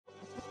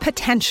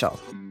Potential.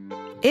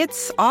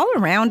 It's all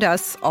around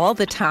us all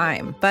the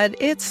time, but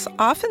it's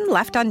often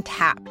left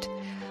untapped.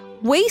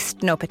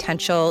 Waste No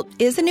Potential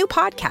is a new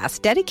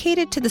podcast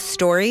dedicated to the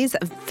stories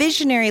of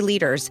visionary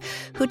leaders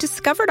who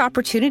discovered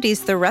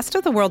opportunities the rest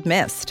of the world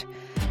missed.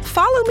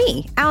 Follow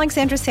me,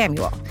 Alexandra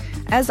Samuel,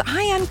 as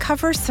I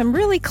uncover some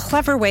really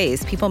clever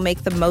ways people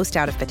make the most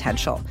out of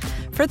potential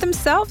for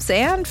themselves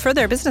and for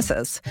their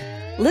businesses.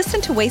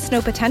 Listen to Waste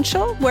No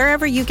Potential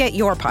wherever you get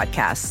your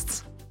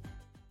podcasts.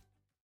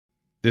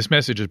 This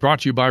message is brought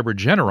to you by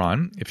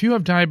Regeneron. If you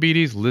have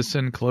diabetes,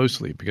 listen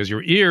closely because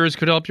your ears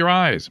could help your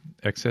eyes.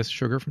 Excess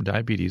sugar from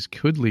diabetes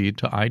could lead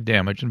to eye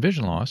damage and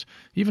vision loss,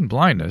 even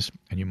blindness,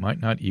 and you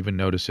might not even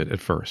notice it at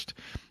first.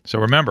 So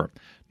remember,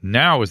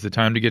 now is the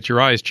time to get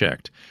your eyes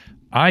checked.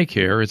 Eye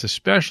care is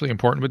especially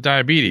important with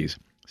diabetes.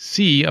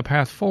 See a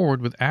path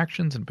forward with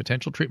actions and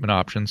potential treatment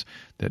options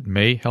that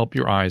may help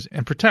your eyes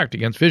and protect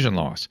against vision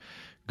loss.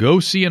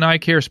 Go see an eye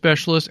care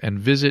specialist and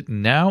visit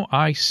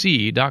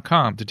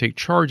nowyesee.com to take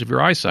charge of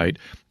your eyesight.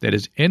 That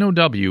is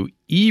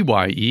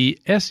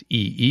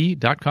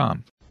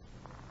NOWEYESEE.com.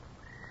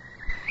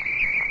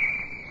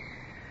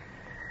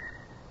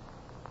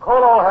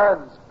 Call all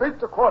hands. Beat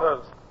to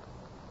quarters.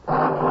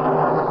 Run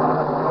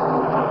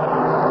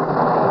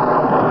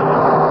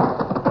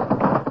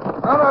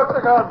out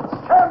the guns.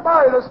 Stand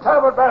by the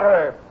starboard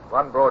battery.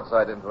 One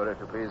broadside into it, if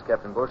you please,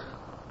 Captain Bush.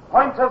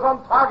 Pointers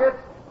on target.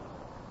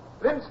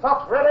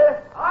 Linstocks ready?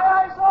 Aye,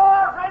 aye,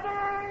 sir. Ready.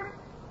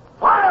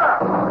 Fire!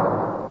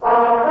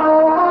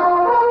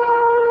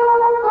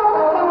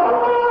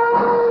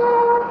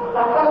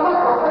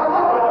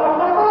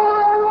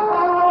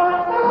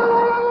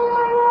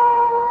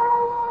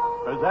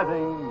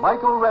 Presenting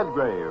Michael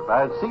Redgrave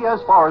as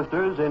C.S.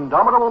 Forrester's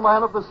indomitable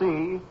man of the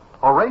sea,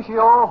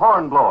 Horatio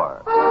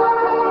Hornblower.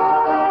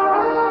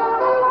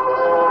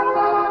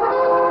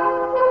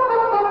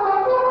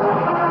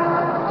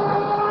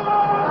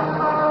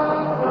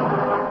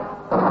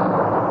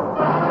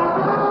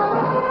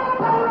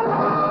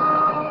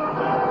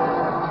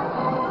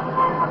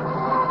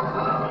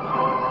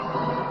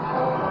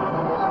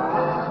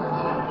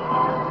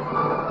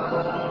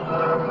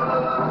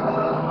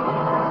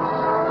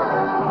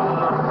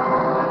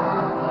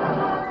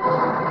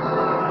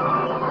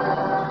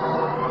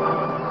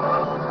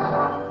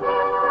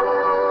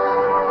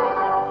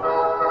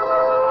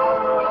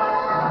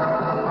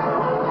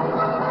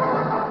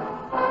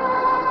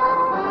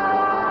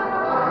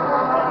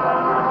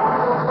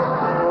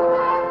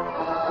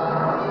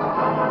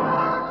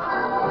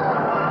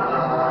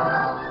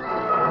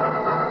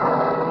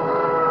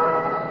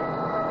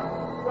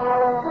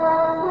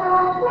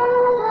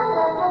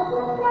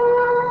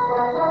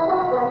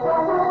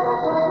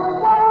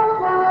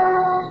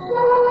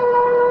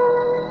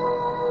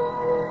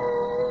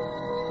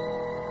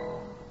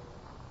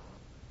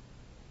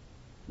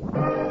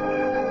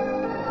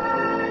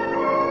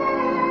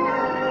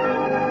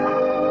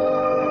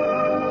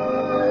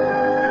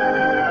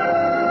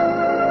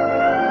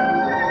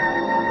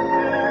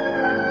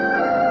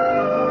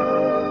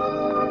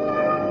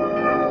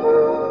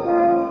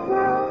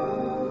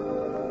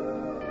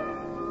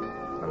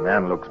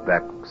 Looks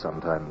back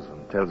sometimes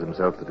and tells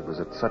himself that it was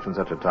at such and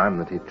such a time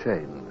that he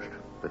changed,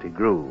 that he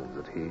grew,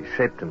 that he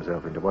shaped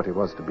himself into what he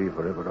was to be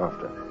forever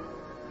after.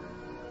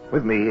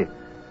 With me,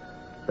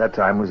 that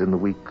time was in the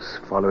weeks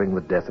following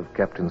the death of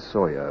Captain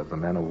Sawyer of the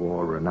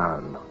man-of-war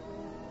Renown.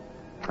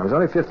 I was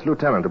only 5th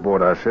lieutenant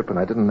aboard our ship, and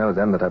I didn't know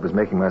then that I was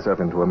making myself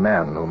into a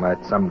man who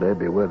might someday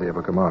be worthy of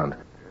a command.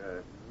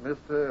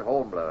 Mr.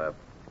 Hornblower,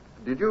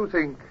 did you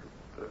think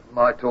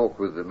my talk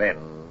with the men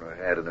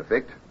had an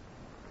effect?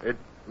 It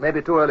may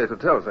be too early to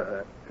tell,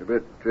 sir.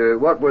 But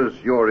what was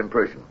your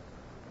impression?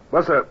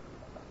 Well, sir,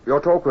 your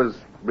talk was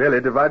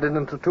really divided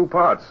into two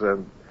parts.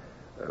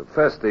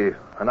 First, the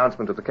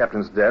announcement of the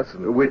captain's death.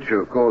 Which,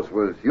 of course,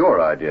 was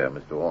your idea,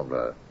 Mr.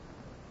 Hornblower.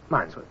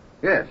 Mine, sir?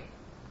 Yes.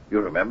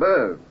 You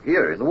remember,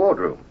 here in the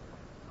wardroom.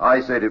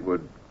 I said it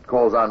would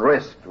cause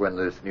unrest when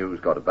this news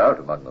got about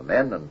among the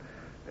men, and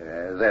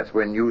that's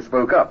when you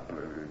spoke up.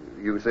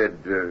 You said,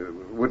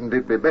 wouldn't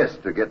it be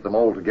best to get them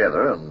all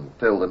together and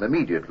tell them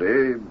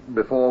immediately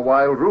before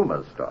wild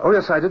rumors start? Oh,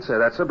 yes, I did say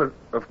that, sir, but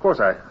of course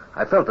I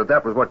felt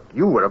that was what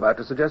you were about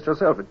to suggest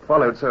yourself. It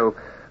followed so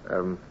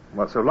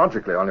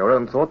logically on your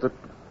own thought that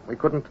we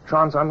couldn't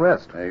chance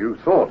unrest. You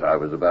thought I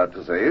was about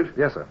to say it?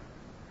 Yes, sir.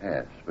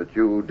 Yes, but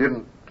you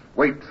didn't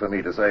wait for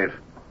me to say it.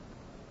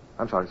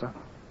 I'm sorry, sir.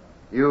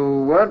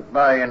 You weren't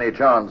by any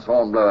chance,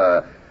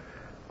 Hornblower,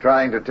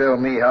 trying to tell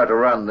me how to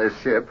run this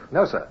ship?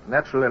 No, sir.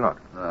 Naturally not.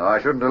 No, I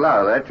shouldn't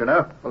allow that, you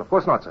know. Well, of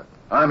course not, sir.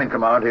 I'm in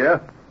command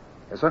here.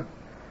 Yes, sir.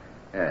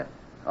 Yes.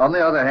 On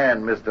the other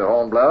hand, Mr.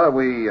 Hornblower,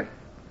 we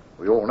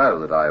all know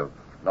that I've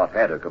not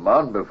had a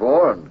command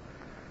before, and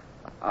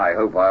I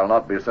hope I'll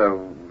not be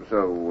so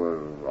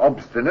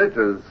obstinate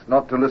as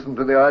not to listen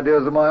to the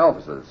ideas of my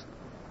officers.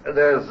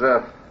 There's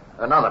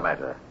another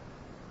matter.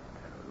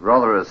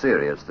 Rather a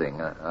serious thing.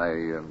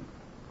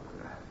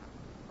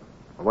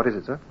 What is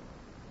it, sir?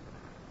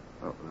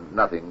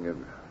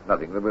 Nothing.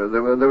 Nothing.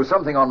 There was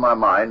something on my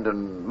mind,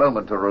 and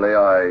momentarily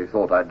I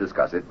thought I'd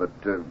discuss it, but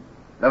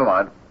never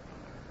mind.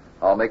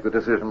 I'll make the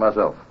decision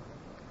myself.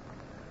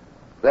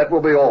 That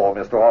will be all,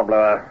 Mr.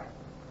 Hornblower.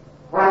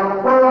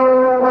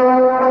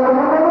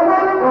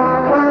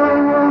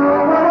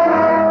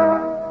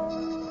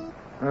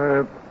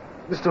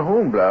 Mr.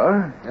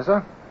 Hornblower? Yes,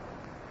 sir?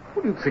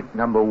 What do you think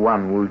number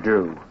one will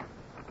do?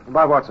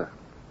 By what, sir?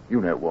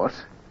 You know what.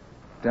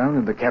 Down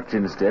in the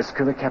captain's desk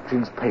are the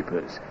captain's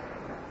papers.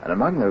 And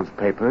among those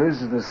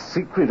papers are the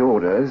secret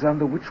orders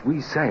under which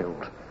we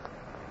sailed.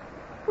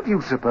 What do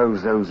you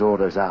suppose those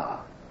orders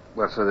are?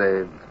 Well, sir,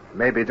 they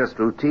may be just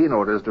routine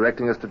orders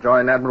directing us to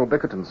join Admiral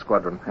Bickerton's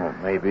squadron. Oh,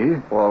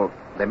 maybe. Or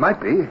they might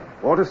be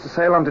orders to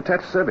sail on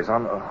detached service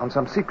on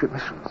some secret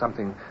mission.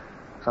 Something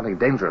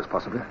dangerous,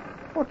 possibly.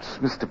 What's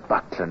Mr.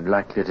 Buckland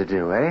likely to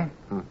do, eh?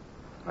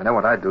 I know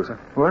what I'd do, sir.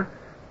 What?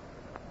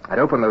 I'd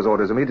open those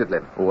orders immediately.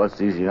 Well,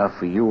 that's easy enough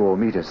for you or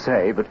me to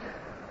say, but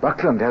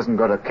Buckland hasn't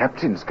got a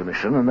captain's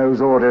commission, and those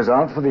orders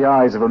aren't for the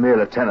eyes of a mere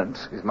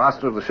lieutenant. He's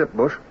master of the ship,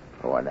 Bush.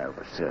 Oh, I know,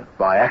 but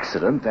by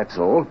accident, that's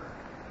all.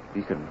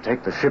 He can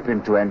take the ship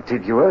into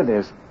Antigua.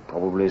 There's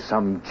probably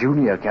some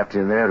junior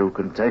captain there who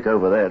can take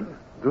over then.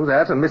 Do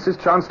that and miss his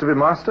chance to be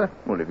master?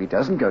 Well, if he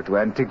doesn't go to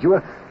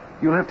Antigua,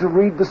 you'll have to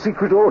read the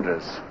secret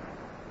orders.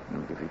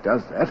 And if he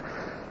does that,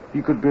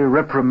 he could be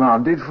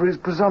reprimanded for his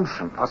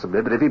presumption.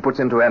 Possibly, but if he puts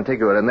into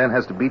Antigua and then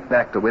has to beat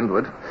back to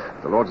windward,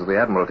 the Lords of the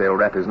Admiralty will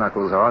rap his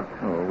knuckles hard.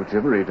 Oh,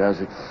 whichever he does,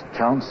 it's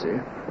chancy.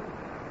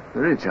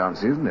 Very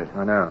chancy, isn't it?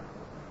 I know.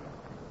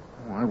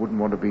 Oh, I wouldn't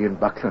want to be in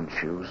Buckland's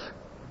shoes.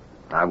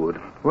 I would.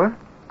 What?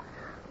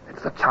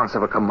 It's the chance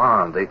of a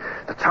command, the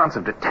chance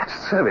of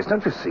detached service,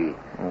 don't you see?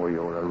 Oh,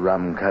 you're a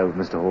rum cove,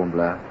 Mr.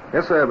 Hornblower.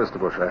 Yes, sir, Mr.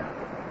 Bush.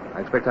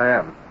 I expect I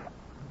am.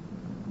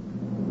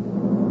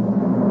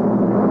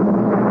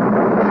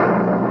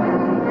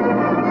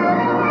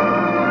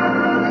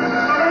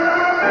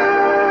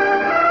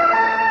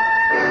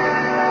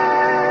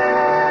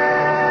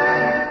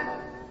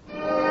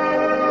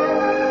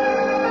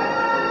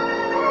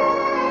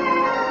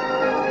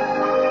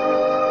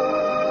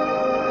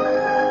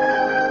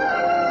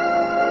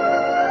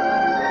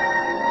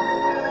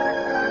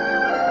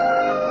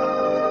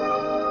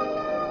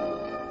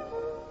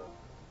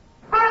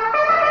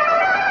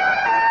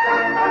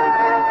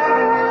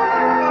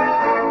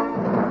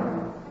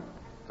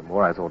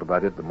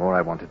 About it, the more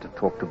I wanted to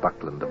talk to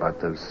Buckland about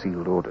those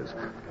sealed orders.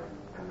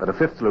 But a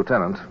fifth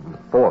lieutenant,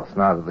 fourth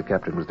now that the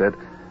captain was dead,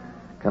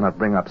 cannot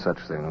bring up such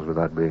things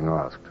without being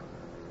asked.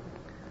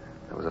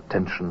 There was a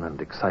tension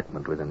and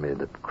excitement within me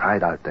that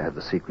cried out to have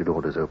the secret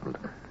orders opened.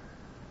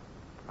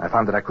 I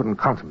found that I couldn't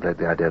contemplate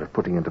the idea of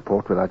putting into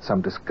port without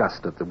some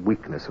disgust at the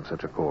weakness of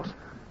such a course.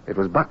 It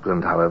was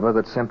Buckland, however,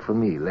 that sent for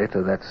me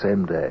later that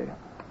same day.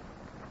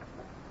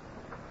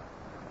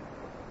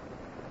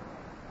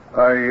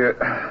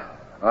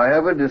 I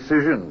have a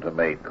decision to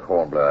make,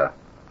 Hornblower.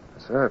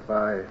 Sir,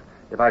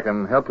 if I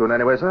can help you in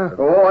any way, sir?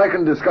 Oh, I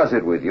can discuss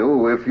it with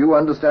you if you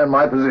understand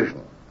my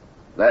position.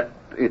 That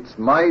it's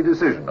my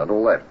decision and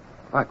all that.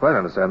 I quite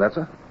understand that,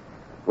 sir.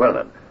 Well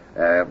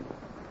then,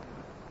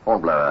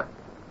 Hornblower,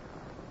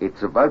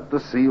 it's about the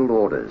sealed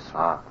orders.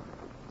 Ah.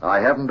 I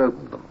haven't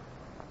opened them.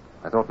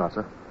 I thought not,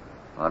 sir.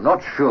 I'm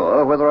not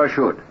sure whether I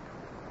should.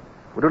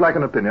 Would you like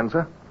an opinion,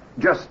 sir?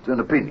 Just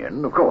an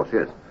opinion, of course,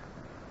 yes.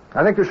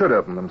 I think you should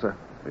open them, sir.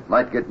 It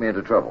might get me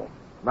into trouble.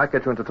 Might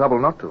get you into trouble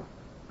not to.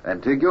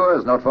 Antigua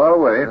is not far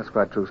away. That's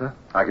quite true, sir.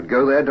 I could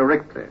go there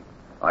directly.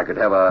 I could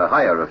have a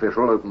higher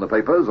official open the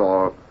papers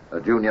or a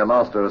junior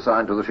master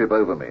assigned to the ship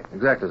over me.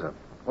 Exactly, sir.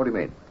 What do you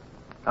mean?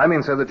 I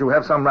mean, sir, that you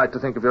have some right to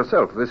think of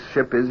yourself. This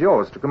ship is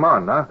yours to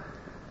command now.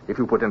 If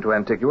you put into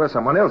Antigua,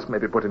 someone else may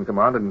be put in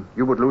command, and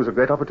you would lose a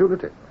great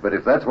opportunity. But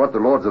if that's what the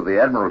Lords of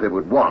the Admiralty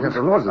would want... Yes,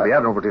 the Lords of the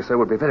Admiralty, sir,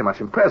 would be very much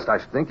impressed, I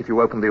should think, if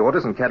you opened the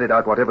orders and carried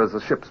out whatever's the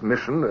ship's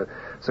mission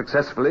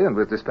successfully and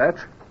with dispatch.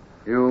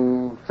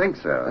 You think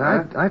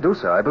so? I do,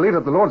 sir. I believe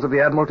that the Lords of the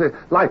Admiralty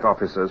like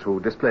officers who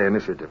display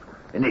initiative.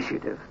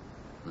 Initiative?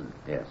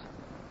 Yes.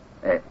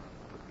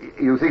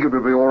 You think it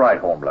would be all right,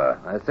 Hornblower?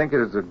 I think it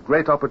is a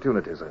great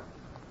opportunity, sir.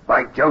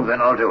 By Jove,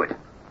 then I'll do it.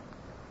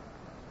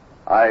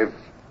 I've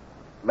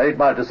made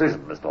my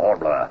decision, Mr.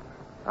 Hornblower.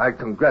 I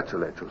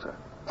congratulate you, sir.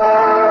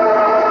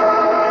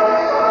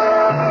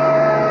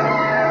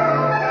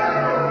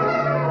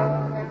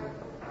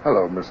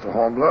 Hello, Mr.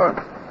 Hornblower.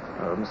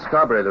 Mr.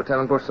 Carberry,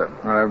 Lieutenant Bush, sir.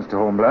 Hello, Mr.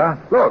 Hornblower.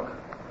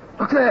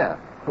 Look there.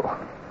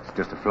 Oh, it's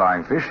just a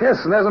flying fish.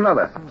 Yes, and there's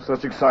another.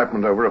 Such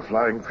excitement over a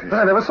flying fish.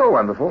 I never saw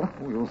one before.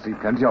 Oh, you'll see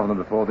plenty of them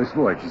before this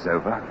voyage is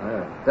over.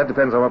 That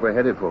depends on what we're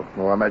headed for.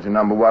 Well, I imagine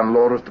number one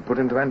law is to put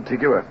into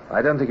Antigua.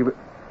 I don't think he would...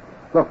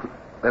 Look,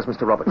 there's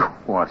Mr. Roberts.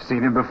 Oh, I've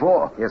seen him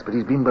before. Yes, but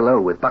he's been below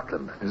with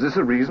Buckland. Is this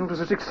a reason for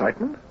such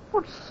excitement?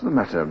 What's the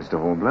matter, Mr.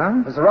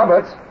 Hornblower? Mr.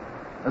 Roberts?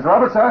 Mr.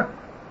 Roberts, sir?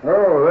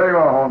 Oh, there you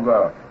are,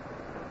 Hornblower.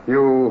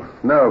 You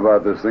know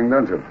about this thing,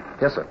 don't you?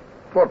 Yes, sir.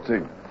 What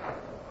thing?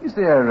 Is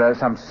there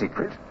some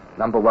secret?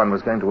 Number one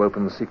was going to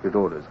open the secret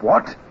orders.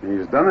 What?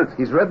 He's done it.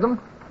 He's read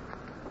them?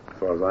 As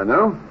far as I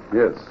know,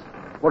 yes.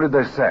 What did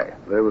they say?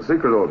 They were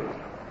secret orders.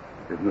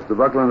 If Mr.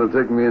 Buckland had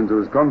taken me into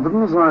his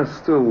confidence, I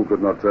still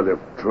could not tell you.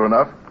 True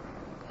enough.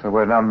 So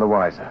we're none the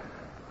wiser.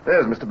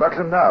 There's Mr.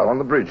 Buckland now, on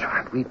the bridge.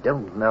 We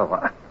don't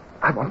know.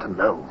 I want to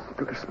know.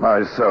 Bless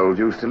my soul,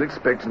 do you still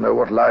expect to know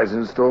what lies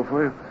in store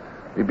for you?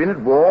 We've been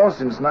at war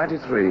since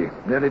 '93,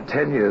 nearly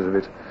 10 years of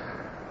it.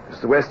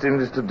 It's the West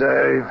Indies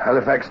today,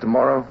 Halifax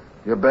tomorrow.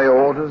 You obey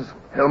orders,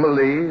 Helmer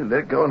Lee,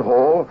 let go and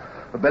haul,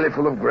 a belly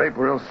full of grape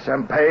or else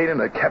champagne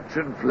and a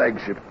captured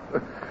flagship.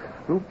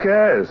 Who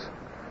cares?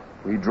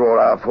 We draw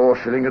our 4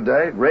 shilling a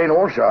day, rain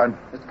or shine.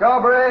 Mr.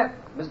 Carberry,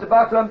 Mr.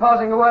 Buckland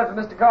passing a word for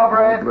Mr.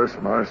 Carberry. Oh,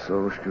 bless my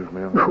soul, excuse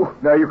me.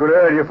 Now you could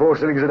earn your 4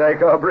 shillings a day,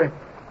 Carberry.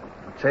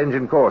 A change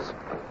in course.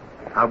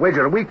 I'll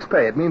wager a week's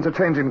pay. It means a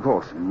change in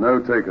course. No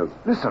takers.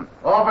 Listen.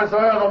 Officer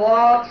of the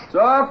watch.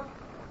 Sir?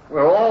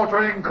 We're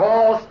altering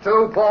course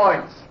 2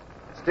 points.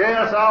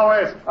 Steer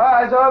southwest.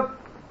 Aye, sir.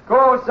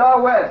 Course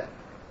southwest.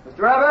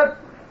 Mr. Abbott,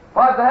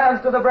 pipe the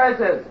hands to the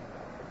braces.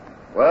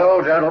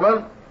 Well,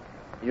 gentlemen,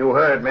 you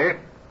heard me.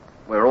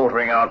 We're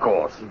altering our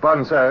course.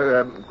 Pardon,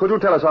 sir. Could you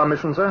tell us our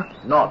mission, sir?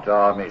 Not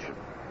our mission.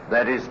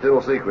 That is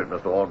still secret,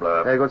 Mr.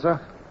 Hornblower. Very good, sir.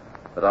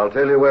 But I'll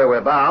tell you where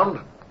we're bound.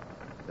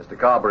 Mr.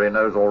 Carberry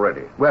knows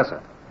already. Where,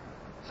 sir?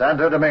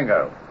 Santo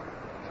Domingo,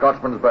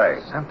 Scotchman's Bay.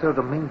 Santo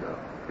Domingo.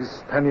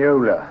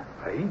 Hispaniola.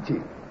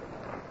 Haiti.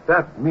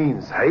 That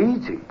means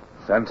Haiti.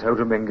 Santo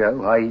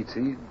Domingo,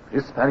 Haiti,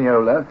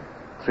 Hispaniola.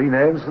 3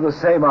 names for the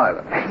same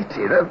island.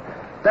 Haiti?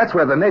 That's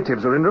where the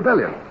natives are in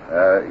rebellion.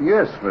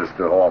 Yes,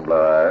 Mr.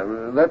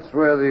 Hornblower. That's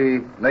where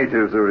the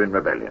natives are in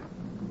rebellion.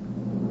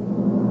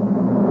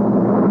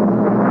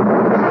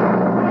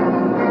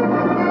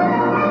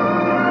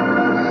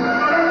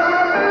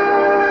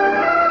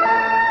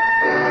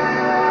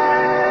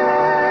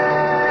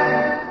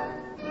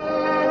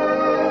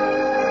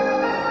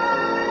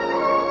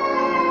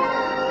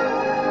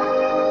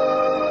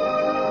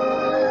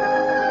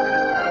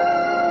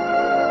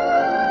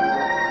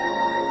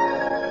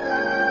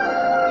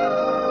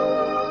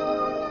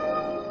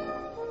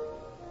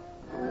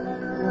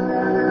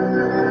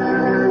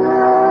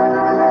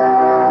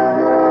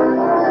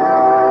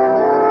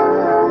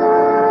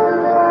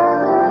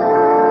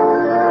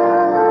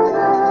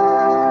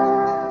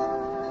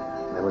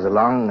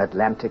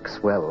 Atlantic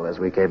swell as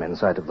we came in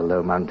sight of the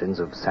low mountains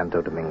of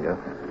Santo Domingo.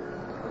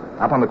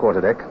 Up on the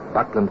quarterdeck,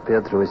 Buckland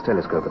peered through his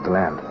telescope at the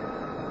land.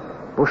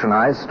 Bush and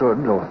I stood,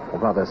 or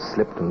rather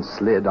slipped and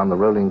slid, on the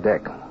rolling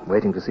deck,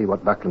 waiting to see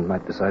what Buckland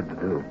might decide to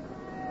do.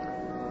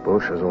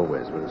 Bush, as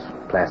always, was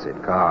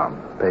placid,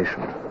 calm,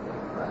 patient.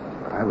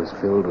 But I was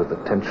filled with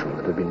the tension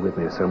that had been with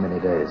me so many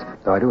days,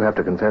 though I do have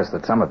to confess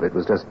that some of it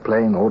was just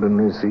plain,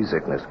 ordinary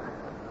seasickness.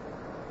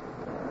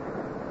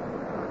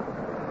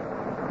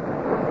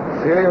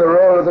 Feeling the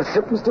roll of the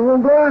ship, Mr.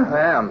 Hornblower?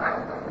 I am.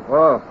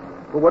 Well,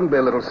 who wouldn't be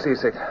a little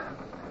seasick?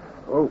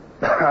 Oh,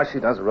 she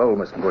does roll,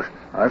 Mr. Bush.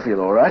 I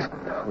feel all right.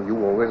 Well,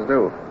 you always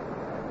do.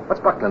 What's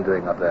Buckland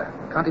doing up there?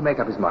 Can't he make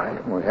up his mind?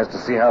 Well, he has to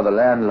see how the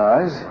land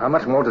lies. How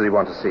much more does he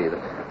want to see?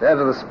 There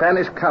are the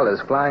Spanish colors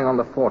flying on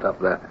the fort up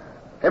there.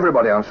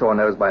 Everybody on shore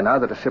knows by now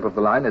that a ship of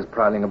the line is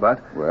prowling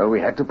about. Well,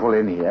 we had to pull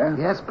in here.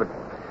 Yes, but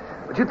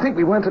you'd think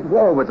we weren't at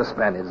war with the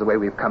Spaniards the way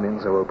we've come in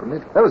so openly.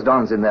 Those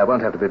dons in there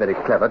won't have to be very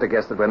clever to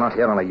guess that we're not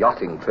here on a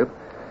yachting trip.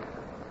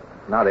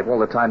 Now they've all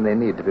the time they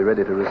need to be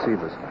ready to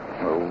receive us.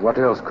 Well, what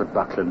else could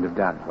Buckland have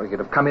done? Well, he could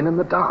have come in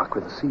the dark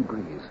with a sea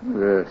breeze.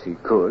 Yes, he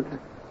could.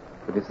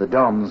 But if the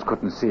dons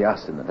couldn't see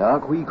us in the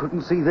dark, we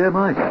couldn't see them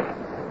either.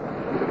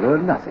 We'd have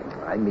learned nothing.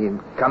 I mean,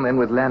 come in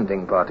with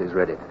landing parties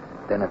ready.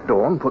 Then at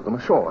dawn, put them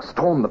ashore.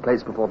 Storm the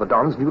place before the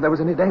dons knew there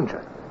was any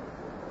danger.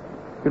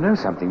 You know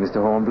something,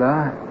 Mr.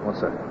 Hornblower?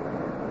 What's that?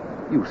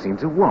 You seem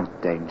to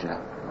want danger.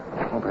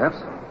 Oh, perhaps.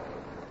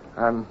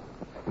 I'm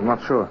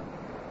not sure.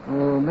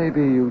 Well,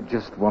 maybe you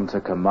just want a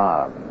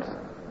command.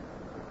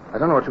 I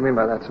don't know what you mean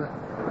by that, sir.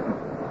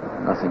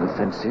 Nothing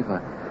offensive.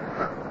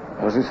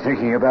 I was just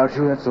thinking about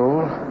you, that's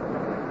all.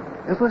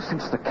 Ever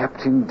since the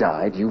captain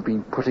died, you've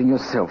been putting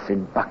yourself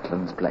in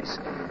Buckland's place.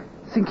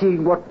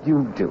 Thinking what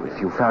you'd do if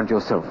you found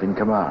yourself in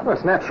command. Well,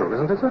 it's natural,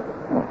 isn't it, sir?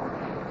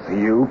 Oh, for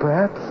you,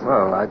 perhaps?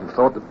 Well, I'd have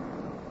thought that...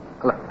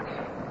 Hello.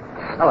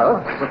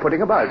 Hello. We're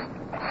putting about.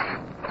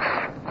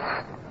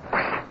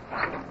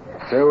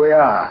 So we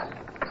are.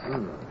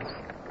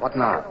 What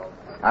now?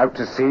 Out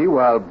to sea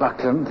while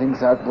Buckland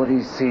thinks out what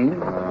he's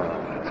seen.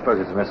 I suppose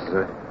it's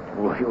necessary.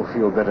 Well, you'll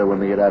feel better when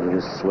we get out of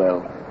this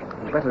swell.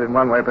 Better in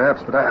one way,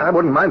 perhaps, but I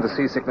wouldn't mind the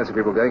seasickness if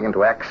we were going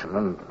into action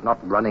and not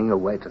running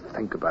away to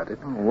think about it.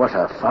 Oh, what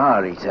a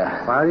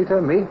fire-eater.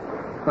 Fire-eater? Me?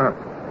 Huh.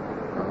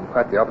 Oh,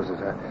 quite the opposite.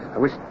 I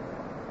wish...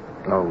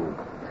 No.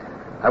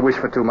 I wish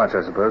for too much,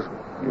 I suppose.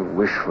 You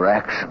wish for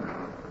action.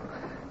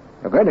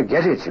 You're going to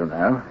get it, you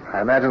know.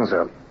 I imagine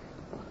so.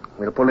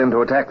 We'll pull in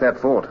to attack that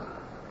fort.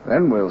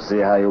 Then we'll see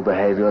how you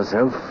behave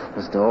yourself,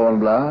 Mr.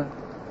 Hornblower.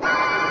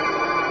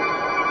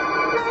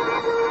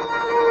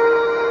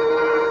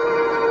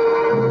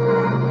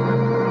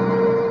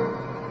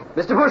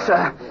 Mr. Bush,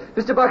 sir.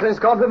 Mr. Buckland's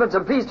compliments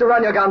and please to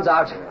run your guns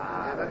out.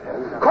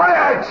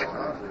 Quiet!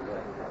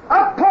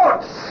 Up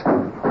ports!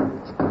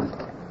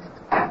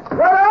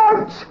 Run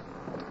out!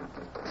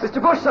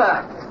 Mr. Bush,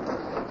 sir.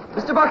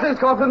 Mr. Buckley's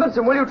compliments,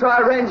 and will you try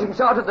a ranging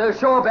shot at those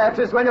shore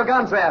batteries when your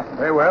gun's ready?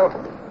 Very well.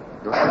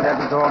 You have that,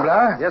 Mr.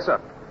 Hornblower? Yes, sir.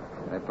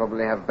 They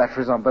probably have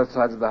batteries on both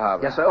sides of the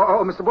harbor. Yes, sir.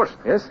 Oh, Mr. Bush.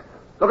 Yes?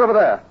 Look over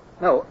there.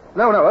 No,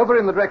 over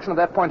in the direction of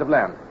that point of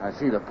land. I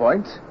see the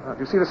point. Do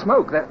you see the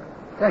smoke?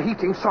 They're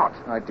heating shot.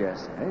 I dare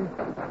say.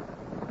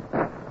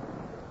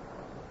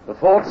 The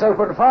fort's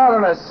open fire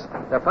on us.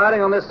 They're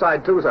firing on this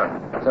side, too, sir.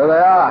 So they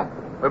are.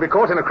 We'll be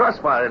caught in a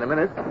crossfire in a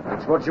minute.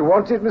 That's what you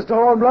wanted, Mr.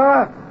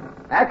 Hornblower?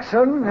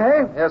 Action,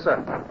 eh? Yes,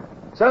 sir.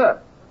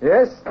 Sir.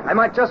 Yes? I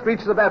might just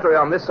reach the battery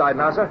on this side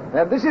now, sir.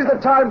 Then this is the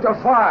time to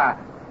fire.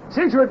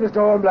 See to it, Mr.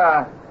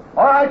 Hornblower.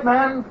 All right,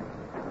 man.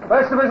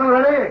 First division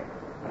ready.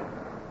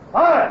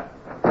 Fire!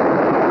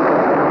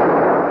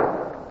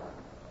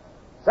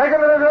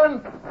 Second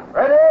division,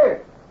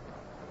 ready.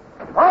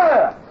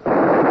 Fire!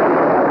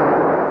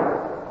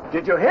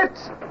 Did you hit?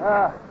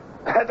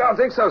 I don't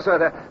think so,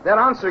 sir. They're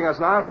answering us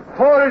now.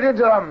 Pour it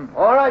into them.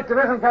 All right,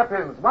 division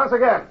captains, once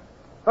again.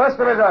 First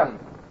division,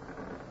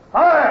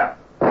 fire!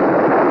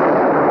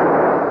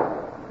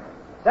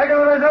 Second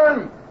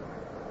division,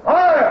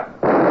 fire!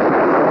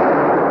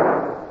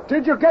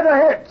 Did you get a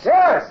hit?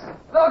 Yes!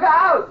 Look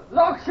out!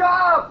 Look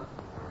sharp!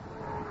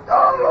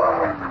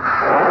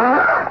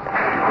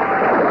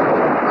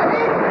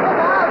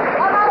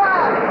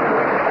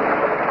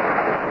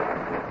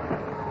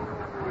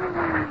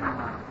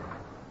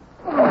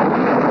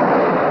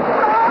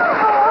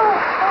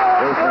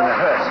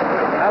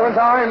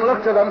 Valentine,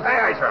 look to them.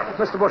 Aye, sir.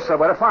 Mr. Bush, sir,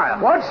 we're afire.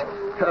 What?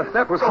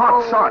 That was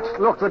hot shot.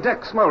 Look, the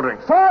deck's smoldering.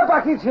 Fire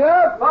bucket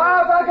here.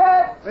 Fire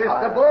bucket!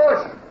 Mr.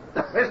 Bush!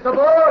 Mr.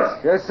 Bush!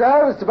 Yes,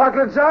 sir. Mr.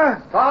 Buckland,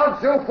 sir.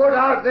 Can't you put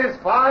out this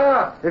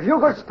fire? If you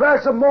could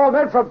spare some more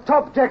men from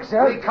top deck,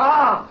 sir. We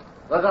can't.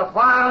 There's a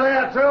fire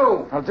there,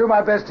 too. I'll do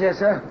my best here,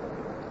 sir.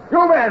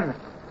 You men,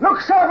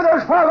 look sharp at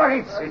those fire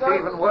buckets. It's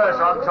even worse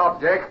on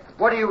top deck.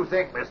 What do you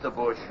think, Mr.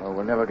 Bush? Oh,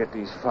 we'll never get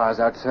these fires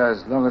out, sir,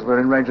 as long as we're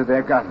in range of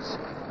their guns.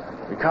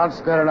 We can't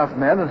spare enough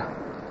men, and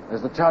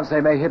there's the chance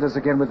they may hit us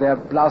again with their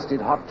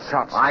blasted hot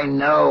shots. I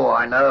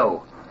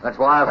know. That's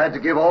why I've had to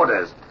give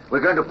orders.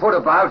 We're going to put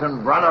about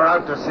and run her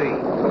out to sea.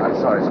 I'm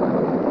sorry, sir.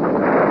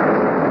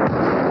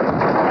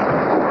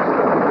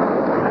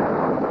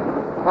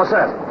 What's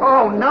that?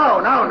 Oh,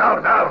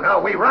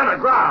 no. We run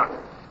aground.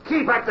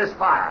 Keep at this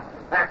fire.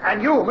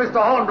 And you,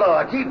 Mr.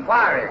 Hornblower, keep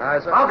firing. Aye,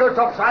 sir. I'll go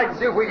topside and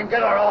see if we can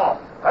get her off.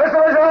 First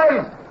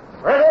division,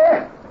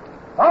 ready.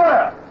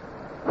 Fire!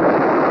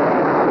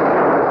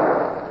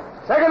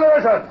 Second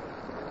division,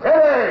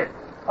 ready.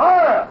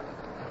 Fire!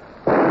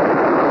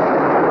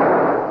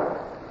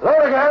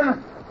 Load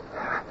again.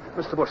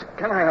 Mr. Bush,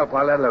 can I help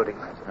while they're loading?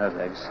 No,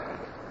 thanks.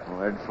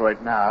 We're in for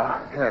it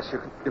now. Yes,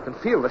 you can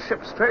feel the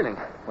ship's trailing.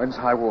 When's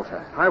high water?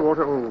 High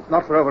water,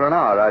 not for over an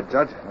hour, I'd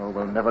judge. Oh,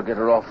 we'll never get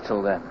her off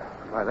till then.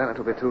 By then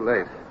it'll be too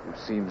late. It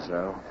seems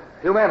so.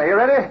 You men, are you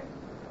ready?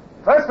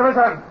 First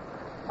division,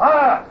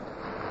 fire!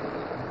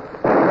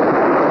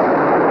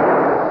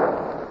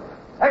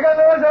 Second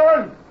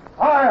division,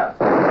 fire!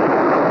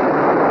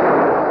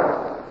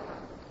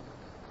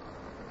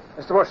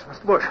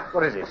 Mr. Bush,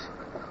 What is it?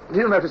 do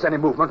you notice any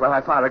movement while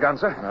I fire a gun,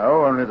 sir?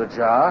 No, only the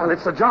jar. Well,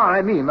 it's the jar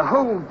I mean. The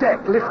whole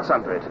deck lifts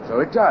under it. So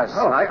it does.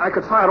 Oh, I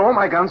could fire all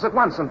my guns at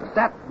once, and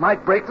that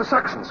might break the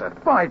suction, sir.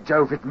 By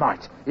Jove, it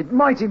might. It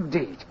might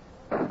indeed.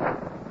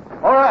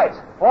 All right.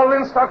 All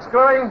linstocks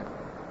going.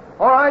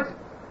 All right.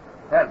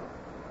 Then,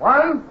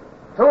 1,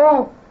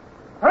 2,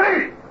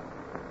 3.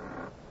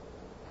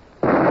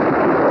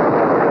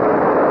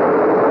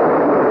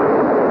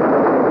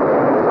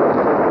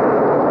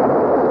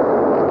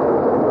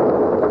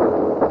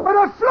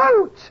 We're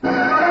afloat!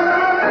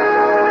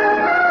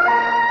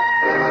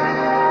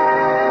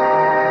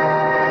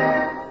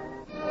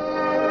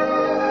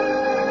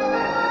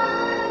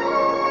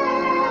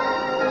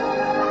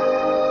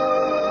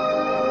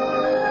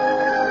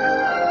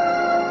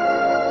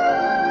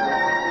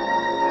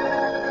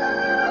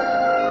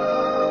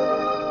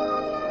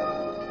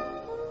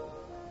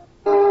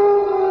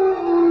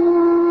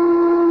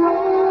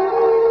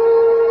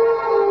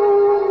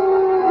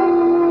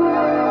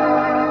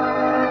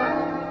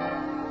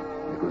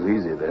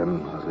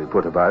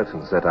 Put about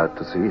and set out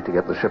to sea to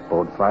get the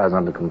shipboard fires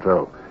under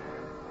control.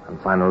 And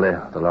finally,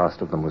 the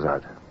last of them was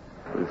out.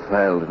 We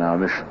failed in our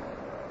mission.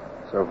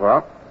 So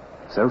far?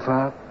 So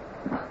far,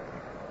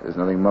 there's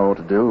nothing more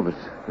to do but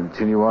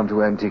continue on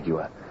to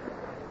Antigua.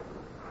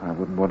 I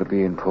wouldn't want to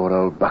be in poor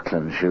old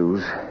Buckland's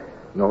shoes.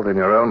 Not in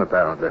your own,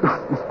 apparently.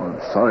 I'm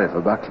sorry for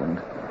Buckland.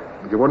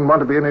 You wouldn't want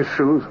to be in his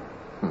shoes?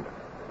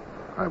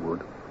 I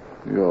would.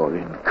 You're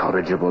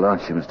incorrigible,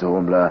 aren't you, Mr.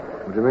 Hornblower?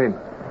 What do you mean?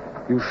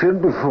 You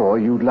said before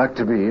you'd like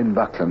to be in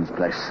Buckland's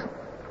place.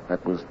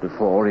 That was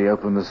before he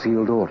opened the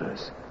sealed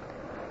orders.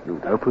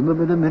 You'd open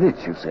them in a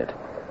minute, you said.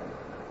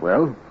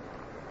 Well,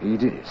 he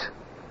did it.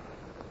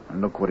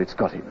 And look what it's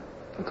got him.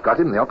 It's got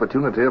him the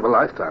opportunity of a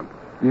lifetime.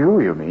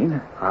 You mean?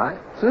 I?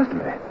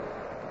 Certainly.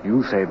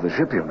 You saved the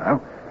ship, you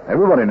know.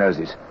 Everybody knows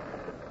it.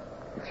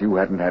 If you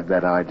hadn't had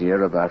that idea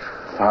about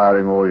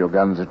firing all your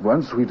guns at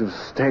once, we'd have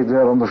stayed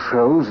there on the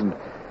shoals and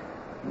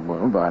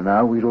Well, by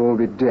now we'd all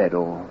be dead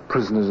or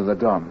prisoners of the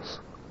Dons.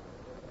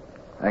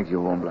 Thank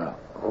you, Hornblower.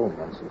 Oh,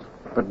 nonsense.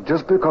 But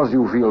just because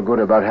you feel good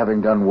about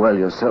having done well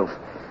yourself,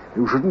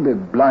 you shouldn't be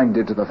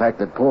blinded to the fact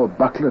that poor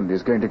Buckland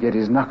is going to get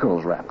his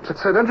knuckles rapped. But,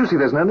 sir, don't you see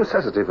there's no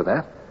necessity for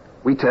that?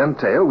 We turned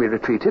tail, we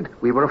retreated,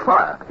 we were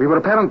afire. We were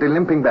apparently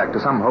limping back to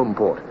some home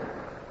port.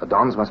 The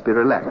Dons must be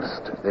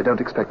relaxed. They don't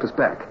expect us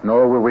back.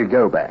 Nor will we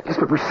go back. Yes,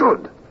 but we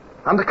should.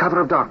 Under cover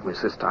of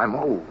darkness this time.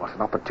 Oh, what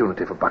an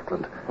opportunity for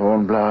Buckland.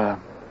 Hornblower,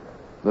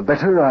 the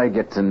better I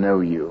get to know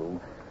you,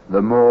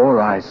 the more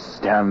I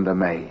stand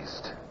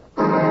amazed.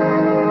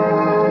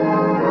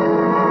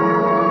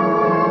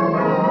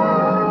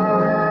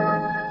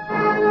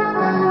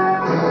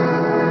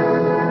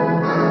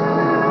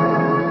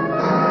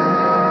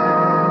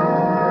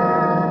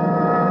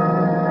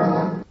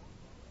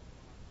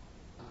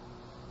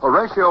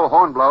 Horatio,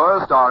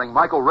 Hornblower, starring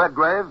Michael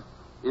Redgrave,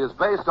 is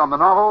based on the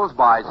novels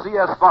by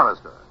C.S.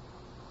 Forrester.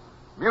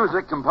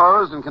 Music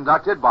composed and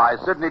conducted by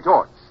Sidney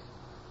Torch.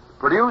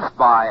 Produced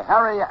by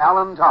Harry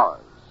Allen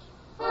Towers.